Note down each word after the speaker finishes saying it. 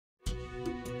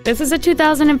This is a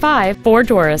 2005 Ford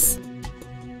Taurus.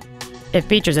 It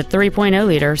features a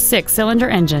 3.0-liter six-cylinder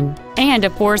engine and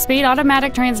a 4-speed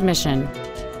automatic transmission.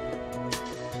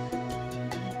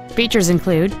 Features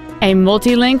include a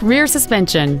multi-link rear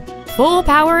suspension, full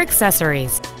power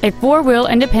accessories, a 4-wheel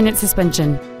independent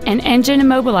suspension, an engine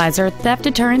immobilizer theft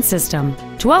deterrent system,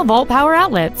 12-volt power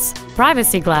outlets,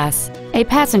 privacy glass, a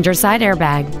passenger side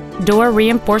airbag, door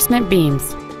reinforcement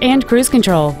beams, and cruise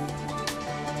control.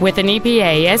 With an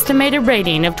EPA estimated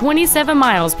rating of 27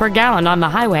 miles per gallon on the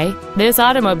highway, this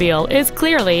automobile is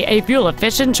clearly a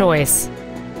fuel-efficient choice.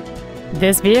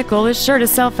 This vehicle is sure to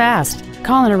sell fast.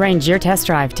 Call and arrange your test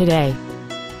drive today.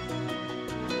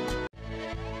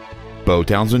 Beau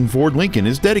Townsend Ford Lincoln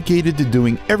is dedicated to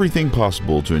doing everything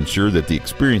possible to ensure that the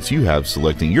experience you have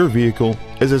selecting your vehicle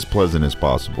is as pleasant as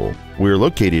possible. We are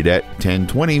located at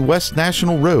 1020 West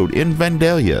National Road in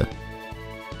Vandalia.